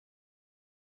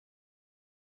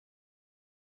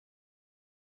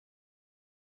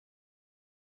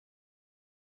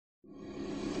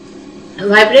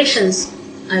Vibrations,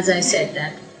 as I said,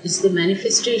 that is the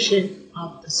manifestation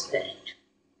of the spirit.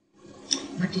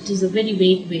 But it is a very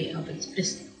vague way of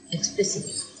expressing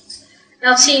it.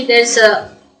 Now see, there's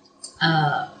a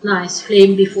nice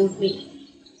flame before me.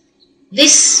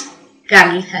 This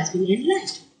candle has been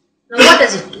enlightened. Now what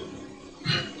does it do?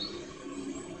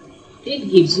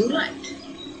 It gives you light.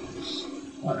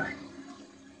 Alright.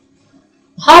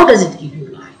 How does it give you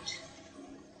light?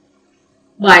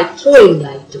 By throwing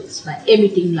light to us, by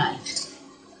emitting light.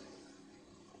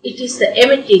 It is the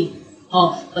emitting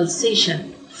of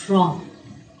pulsation from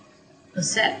the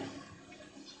cell.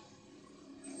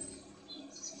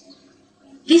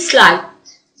 This light,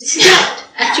 this is light.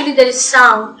 Actually there is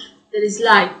sound, there is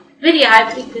light, very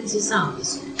high frequency sound,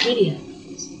 very high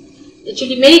frequency.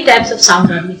 Actually many types of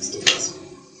sound are mixed in this.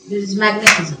 There is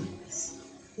magnetism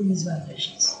in these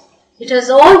vibrations. It has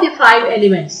all the 5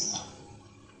 elements,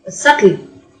 the subtle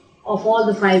of all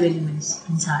the 5 elements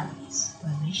inside these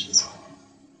vibrations.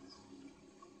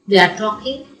 They are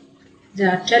talking, they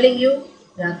are telling you,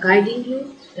 they are guiding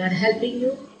you, they are helping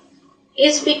you.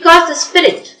 It's because the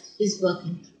spirit is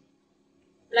working through.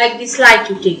 Like this light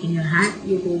you take in your hand,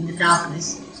 you go in the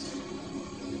darkness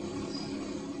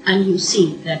and you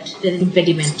see that there is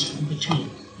impediment in between.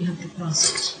 You have to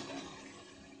cross it.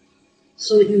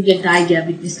 So you get the idea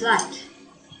with this light.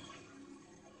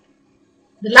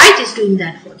 The light is doing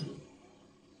that for you.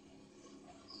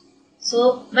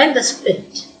 So when the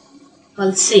spirit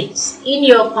pulsates in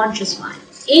your conscious mind,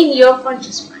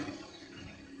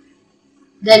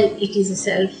 then it is a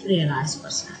self-realized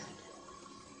personality.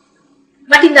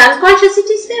 But in the unconscious it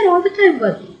is there all the time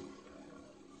working.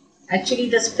 Actually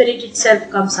the spirit itself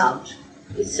comes out.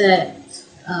 It's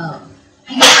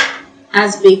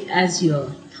as big as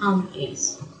your thumb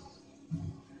is.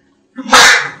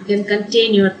 You can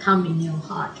contain your thumb in your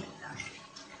heart like that.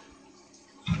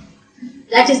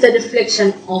 That is the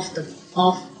reflection of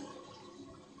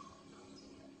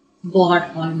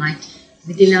God Almighty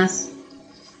within us,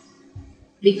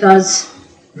 because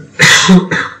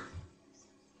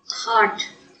heart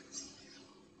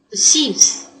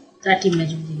perceives that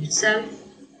image within itself.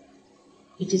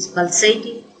 It is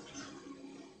pulsating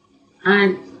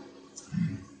and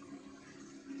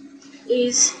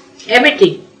is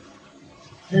emitting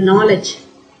the knowledge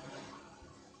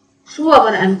through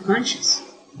our unconscious.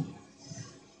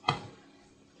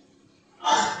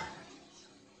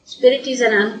 Spirit is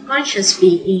an unconscious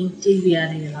being till we are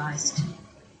realized.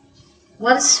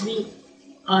 Once we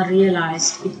are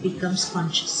realized, it becomes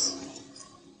conscious.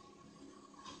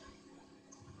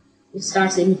 It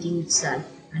starts emitting itself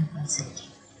and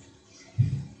pulsating.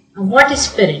 And what is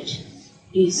spirit?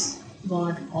 Is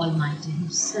God Almighty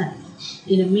Himself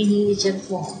in a miniature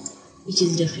form which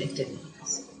is reflected in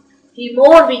us. The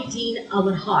more we clean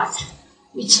our heart,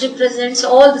 which represents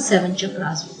all the 7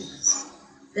 chakras within us.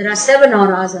 There are 7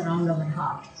 auras around our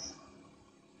heart.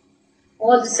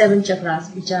 All the 7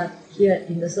 chakras which are here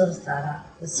in the Sahasrara,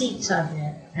 the seats are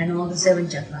there, and all the 7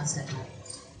 chakras that are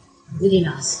within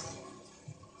us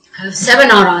have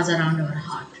 7 auras around our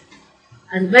heart.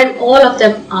 And when all of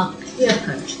them are clear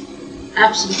cut,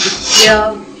 absolutely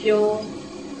clear, pure,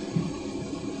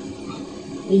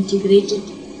 integrated,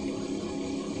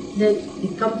 then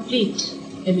the complete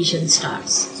emission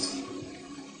starts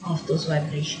of those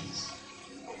vibrations.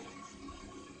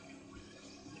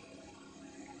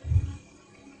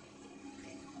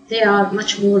 They are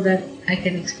much more than I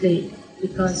can explain,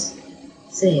 because,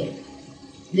 say,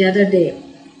 the other day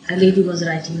a lady was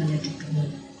writing a letter to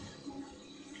me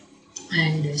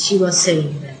and she was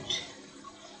saying that,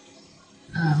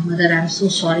 Mother, I'm so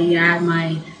sorry,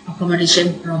 my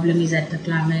accommodation problem is at the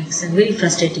climax, and very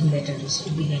frustrating letter to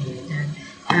begin with, and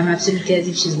I'm absolutely as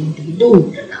if she's going to be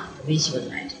doomed now, the way she was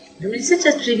writing. I mean, it's such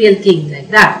a trivial thing like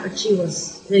that, but she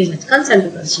was very much concerned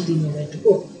because she didn't know where to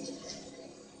go.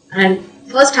 And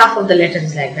first half of the letter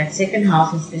is like that, second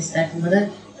half is this, that Mother,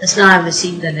 just now I've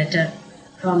received a letter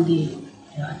from the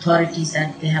authorities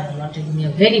that they have allotted me a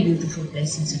very beautiful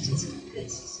place in such and such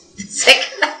places. The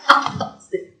second half of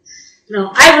this.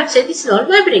 Now, I would say this is all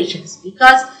vibrations,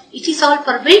 because it is all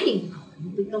pervading power.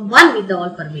 You become one with the all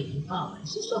pervading power.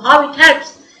 So how it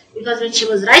helps? Because when she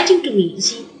was writing to me, you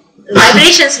see, the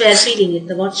vibrations were feeling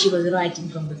it, what she was writing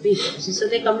from the paper. So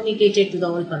they communicated to the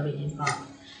all pervading power.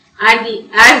 And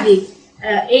the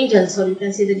angels, or you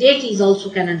can say the deities, also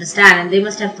can understand, and they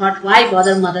must have thought, why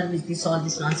bother Mother with all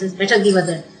this nonsense? Better give her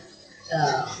the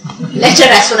letter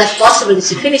as soon as possible.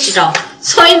 She finish it off.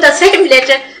 So in the same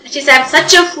letter, she said, I'm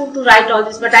such a fool to write all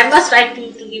this, but I must write to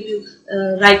you to give you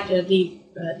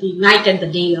the night and the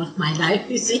day of my life,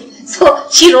 you see. So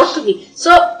she wrote to me.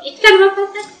 So it can work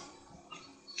like that.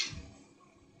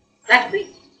 that way.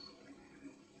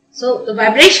 So the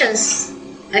vibrations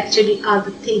actually are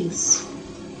the things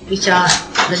which are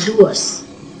the doers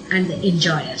and the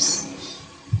enjoyers.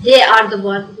 They are the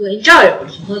ones who enjoy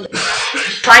also.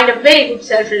 Find a very good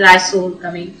self-realized soul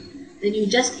coming, then you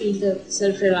just feel the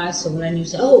self-realized soul and you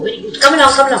say, oh, very good, come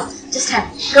along, just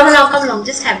have it. Come along,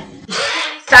 just have it.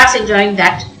 Starts enjoying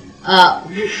that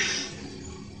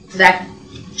that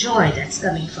joy that's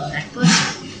coming from that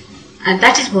person. And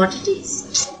that is what it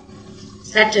is.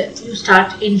 That you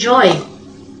start enjoying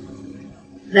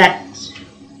that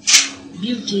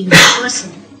beauty in the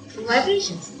person through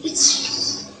vibrations.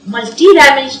 It's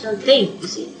multi-dimensional thing, you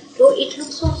see. So it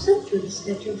looks so simple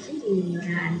that you're feeling in your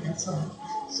hand, that's all.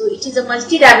 So it is a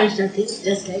multi-dimensional thing,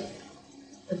 just like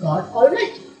the God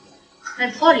Almighty.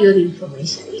 And for your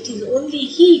information, it is only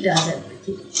He does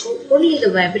everything. So only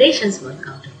the vibrations work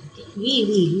out everything. We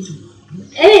really do not do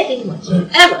anything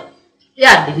whatsoever. We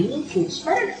are living in fool's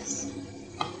paradise.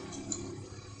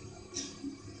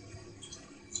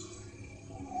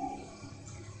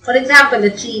 For example,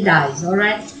 the tree dies,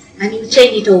 alright, and you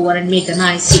change it over and make a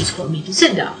nice seat for me to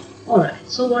sit down. Alright,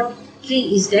 so what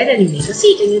tree is dead and you make a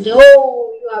seat and you say,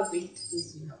 oh, you have built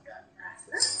this, you have done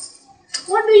that. Right?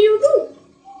 What do you do?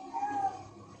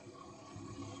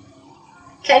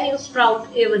 Can you sprout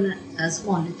even a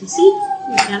small little seed?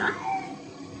 You cannot.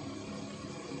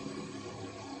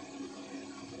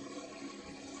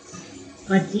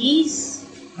 But these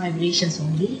vibrations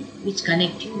only, which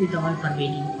connect you with all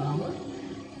pervading power,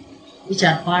 which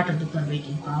are part of the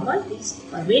pervading power, these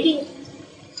pervading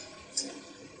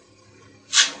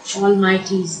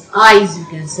Almighty's eyes, you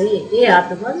can say, they are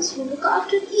the ones who look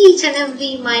after each and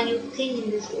every minute thing in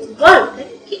this whole world. Can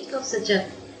you think of such a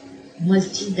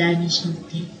multi-dimensional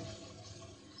thing?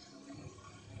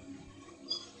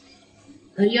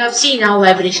 Now you have seen how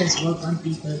vibrations work on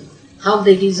people, how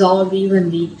they dissolve even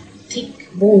the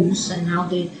thick bones and how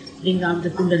they bring out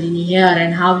the Kundalini here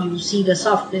and how you see the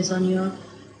softness on your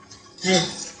head.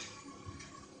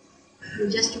 You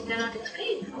cannot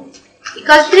explain how.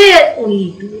 Because they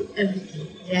only do everything.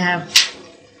 They have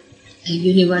a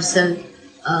universal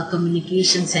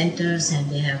communication centers and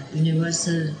they have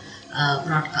universal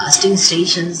broadcasting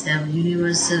stations, they have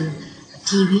universal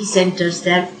TV centers,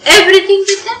 they have everything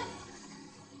with them.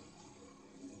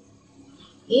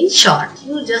 In short,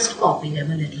 you just copy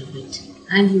them a little bit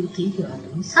and you think you are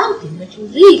doing something, but you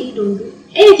really don't do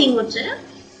anything whatsoever.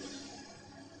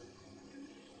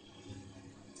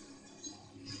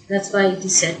 That's why it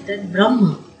is said that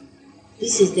Brahma,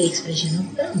 this is the expression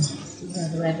of Brahma, these are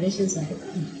the vibrations of the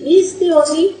Brahma, is the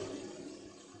only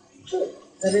truth.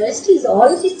 The rest is all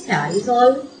Mithya, is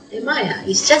all a Maya,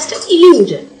 it's just an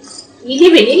illusion. We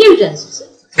live in illusions, you see.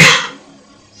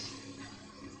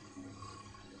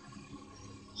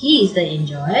 He is the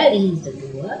enjoyer, he is the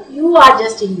doer, you are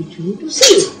just in between to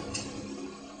see.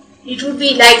 It would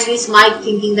be like this Mike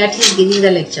thinking that he is giving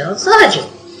the lecture of Sahaja.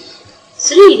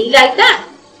 It's really like that.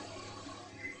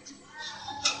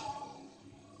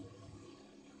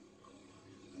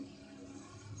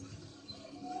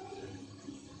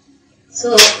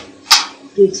 So,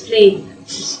 to explain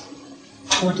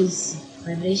what is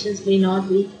vibrations may not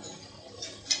be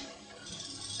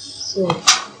so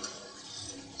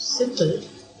simple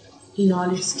in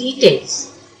all its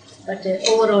details, but the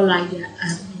overall idea I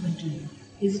have given to you.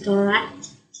 Is it alright?